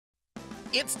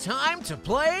It's time to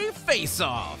play Face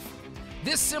Off.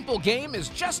 This simple game is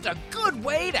just a good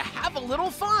way to have a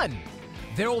little fun.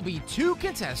 There will be 2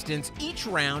 contestants each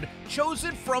round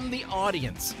chosen from the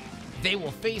audience. They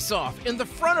will face off in the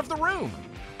front of the room.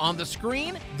 On the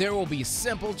screen, there will be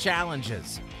simple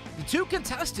challenges. The 2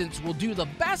 contestants will do the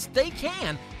best they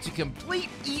can to complete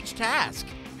each task.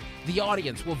 The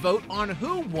audience will vote on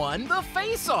who won the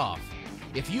face-off.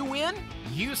 If you win,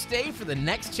 you stay for the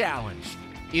next challenge.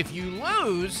 If you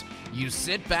lose, you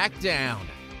sit back down.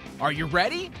 Are you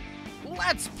ready?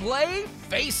 Let's play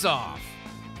face-off.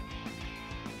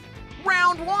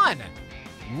 Round 1.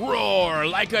 Roar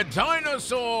like a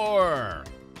dinosaur.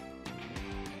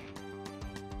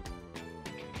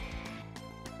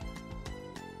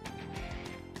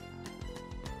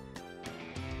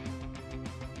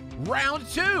 Round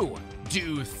 2.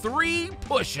 Do 3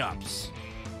 push-ups.